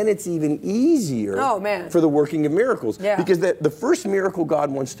 and then it's even easier for the working of miracles. Because the first miracle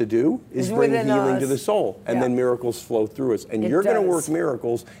God wants to do is bring healing to the soul, and then miracles flow through us. And you're going to work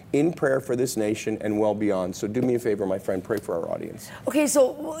miracles in prayer for this nation and well beyond. So do me a favor, my friend, pray for our audience. Okay,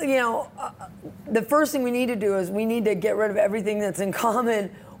 so, the first thing we need to do is we need to get rid of everything that's in common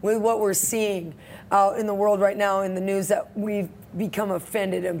with what we're seeing out in the world right now in the news that we've become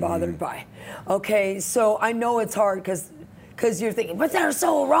offended and bothered by. Okay, so I know it's hard because you're thinking, but they're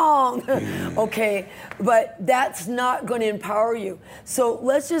so wrong. Okay, but that's not going to empower you. So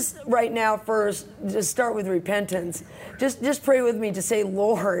let's just right now first just start with repentance. Just pray with me to say,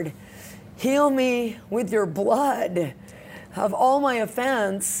 Lord, heal me with your blood of all my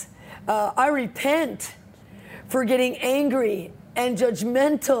offense. I repent for getting angry and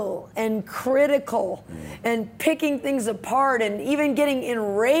judgmental and critical and picking things apart and even getting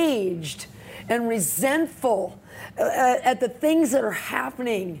enraged and resentful at the things that are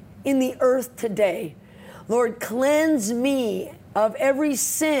happening in the earth today. Lord, cleanse me of every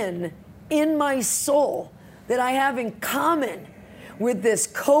sin in my soul that I have in common with this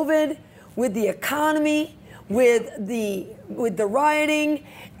COVID, with the economy, with the rioting,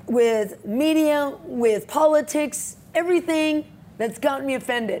 with media, with politics, everything that's gotten me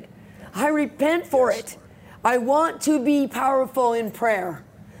offended. I repent for it. I want to be powerful in prayer.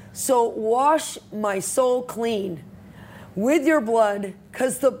 So wash my soul clean with your blood,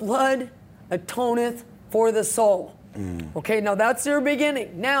 because the blood atoneth for the soul. Okay, now that's your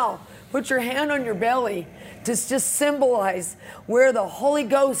beginning. Now, put your hand on your belly to just symbolize where the Holy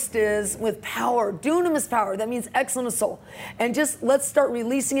Ghost is with power, dunamis power. That means excellent soul. And just let's start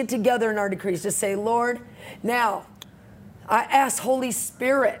releasing it together in our decrees. Just say, Lord, now I ask Holy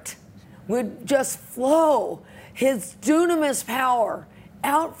Spirit would just flow his dunamis power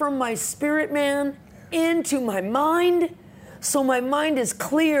out from my spirit man into my mind, so my mind is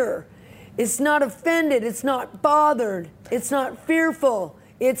clear. It's not offended. It's not bothered. It's not fearful.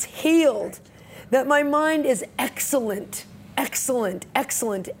 It's healed. That my mind is excellent, excellent,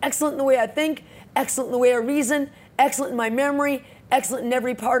 excellent, excellent in the way I think, excellent in the way I reason, excellent in my memory, excellent in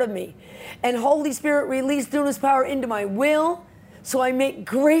every part of me. And Holy Spirit, release dunamis power into my will, so I make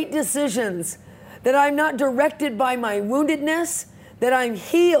great decisions, that I'm not directed by my woundedness, that I'm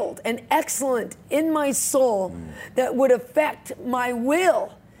healed and excellent in my soul, that would affect my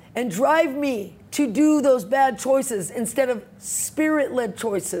will and drive me to do those bad choices instead of spirit-led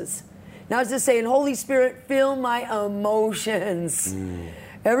choices. Now I was just saying, Holy Spirit, fill my emotions.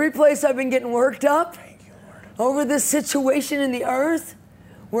 Every place I've been getting worked up over this situation in the earth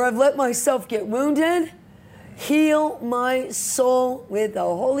where I've let myself get wounded, heal my soul with the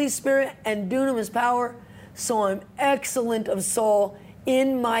Holy Spirit and dunamis power, so I'm excellent of soul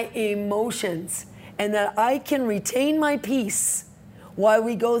in my emotions, and that I can retain my peace while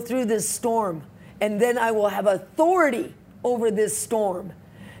we go through this storm, and then I will have authority over this storm.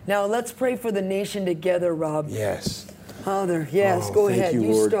 Now let's pray for the nation together, Rob. Yes. Father, yes, go ahead. You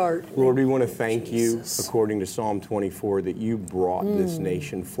Lord. start. Lord, we want to thank you, according to Psalm 24, that you brought this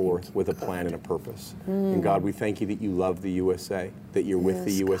nation forth with a plan and a purpose. And God, we thank you that you love the USA, that you're with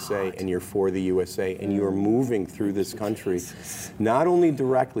the USA, God. and you're for the USA, and you are moving through this country, not only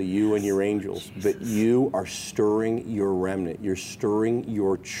directly, you and your angels, but you are stirring your remnant. You're stirring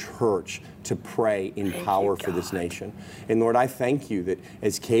your church to pray in power for this nation. And Lord, I thank you that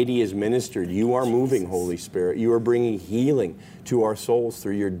as Katie has ministered, you are moving, Holy Spirit. You are bringing healing to our souls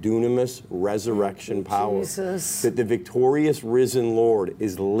through your dunamis resurrection power. Jesus. That the victorious risen Lord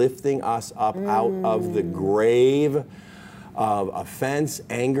is lifting us up out of the grave of offense,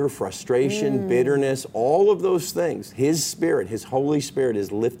 anger, frustration, bitterness, all of those things. His Spirit, His Holy Spirit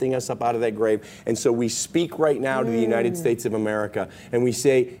is lifting us up out of that grave. And so we speak right now to the United States of America, and we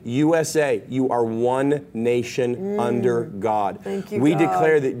say, USA, you are one nation under God. Thank you, we God.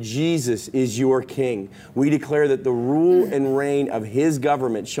 declare that Jesus is your King. We declare that the rule and reign of His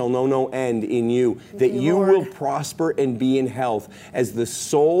government shall know no end in you, that you Lord. will prosper and be in health as the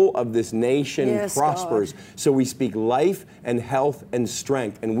soul of this nation Yes, prospers. God. So we speak life and health and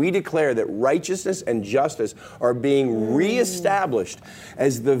strength. And we declare that righteousness and justice are being reestablished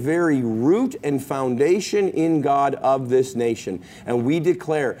as the very root and foundation in God of this nation. And we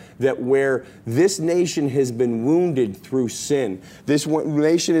declare that where this nation has been wounded through sin, this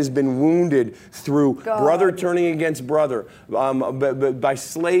nation has been wounded through brother turning against brother, by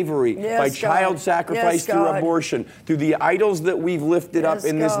slavery, by child sacrifice through abortion, through the idols that we've lifted up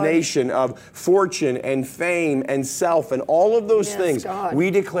in this nation of fortune and fame and self and all of those things. God. We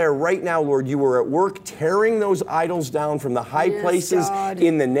declare right now, Lord, you are at work tearing those idols down from the high places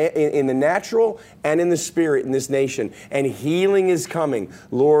in the natural and in the spirit in this nation. And healing is coming.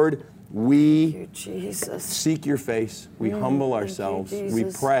 Lord, we seek your face. We humble ourselves. We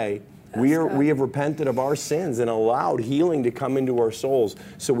pray We have repented of our sins and allowed healing to come into our souls.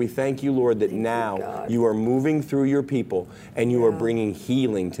 So we thank you, Lord, that now you are moving through your people and you are bringing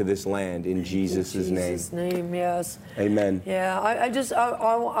healing to this land in Jesus' name. In Jesus' name, yes. Amen. Yeah,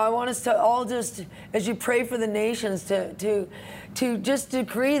 I want us to all just, as you pray for the nations, to just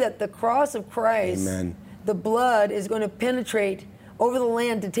decree that the cross of Christ, the blood is going to penetrate over the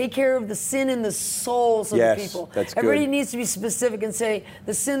land to take care of the sin in the souls of the people. That's good. Everybody needs to be specific and say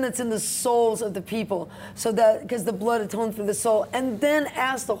the sin that's in the souls of the people, so that because the blood atones for the soul, and then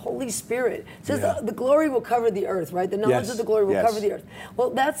ask the Holy Spirit. It says the glory will cover the earth, right? The knowledge of the glory will cover the earth.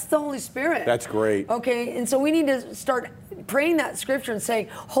 Well, that's the Holy Spirit. That's great. Okay, and so we need to start praying that scripture and saying,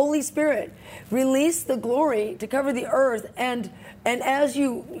 Holy Spirit, release the glory to cover the earth, and as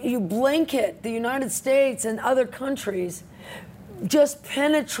you blanket the United States and other countries, just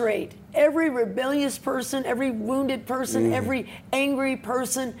penetrate every rebellious person, every wounded person, every angry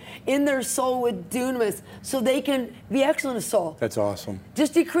person in their soul with dunamis, so they can be excellent of soul. That's awesome.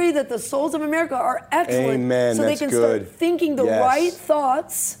 Just decree that the souls of America are excellent. Amen. So they can start thinking the right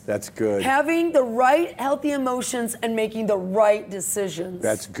thoughts. That's good. Having the right healthy emotions and making the right decisions.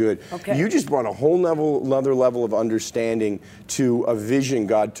 That's good. Okay. You just brought a whole another level of understanding to a vision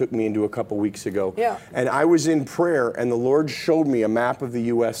God took me into a couple weeks ago. Yeah. And I was in prayer and the Lord showed me a map of the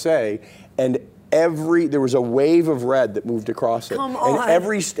USA, and there was a wave of red that moved across it. Come on. And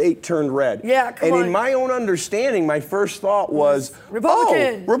every state turned red. Yeah, come on. And in my own understanding, my first thought was,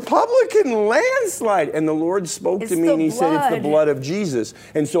 Republican. Oh, Republican landslide. And the Lord spoke to me and he said, it's the blood of Jesus.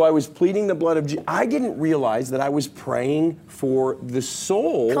 And so I was pleading the blood of Jesus. I didn't realize that I was praying for the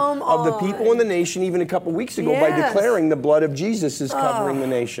soul of the people in the nation even a couple weeks ago by declaring the blood of Jesus is covering the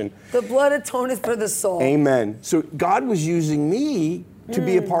nation. The blood atoneth for the soul. Amen. So God was using me to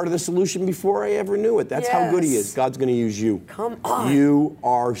be a part of the solution before I ever knew it. That's how good he is. God's going to use you. Come on. You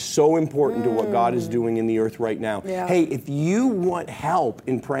are so important to what God is doing in the earth right now. Yeah. Hey, if you want help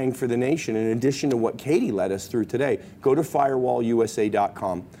in praying for the nation, in addition to what Katie led us through today, go to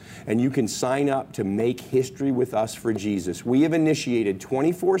firewallusa.com and you can sign up to make history with us for Jesus. We have initiated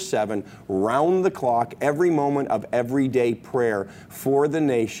 24/7, round the clock, every moment of everyday prayer for the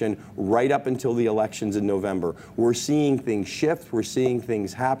nation right up until the elections in November. We're seeing things shift. We're seeing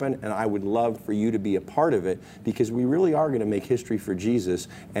things happen, and I would love for you to be a part of it because we really are going to make history for Jesus,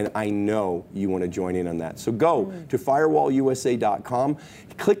 and I know you want to join in on that. So go to firewallusa.com,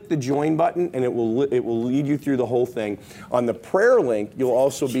 click the join button, and it will lead you through the whole thing. On the prayer link, you'll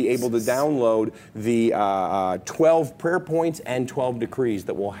also be able to download the 12 prayer points and 12 decrees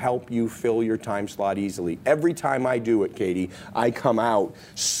that will help you fill your time slot easily. Every time I do it, Katie, I come out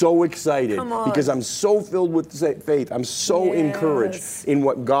so excited because I'm so filled with faith. I'm so encouraged in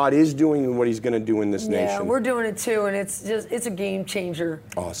what God is doing and what he's going to do in this nation. Yeah, we're doing it too, and it's a game changer.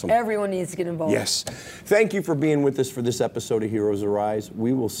 Awesome. Everyone needs to get involved. Yes. Thank you for being with us for this episode of Heroes Arise.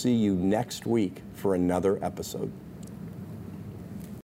 We will see you next week for another episode.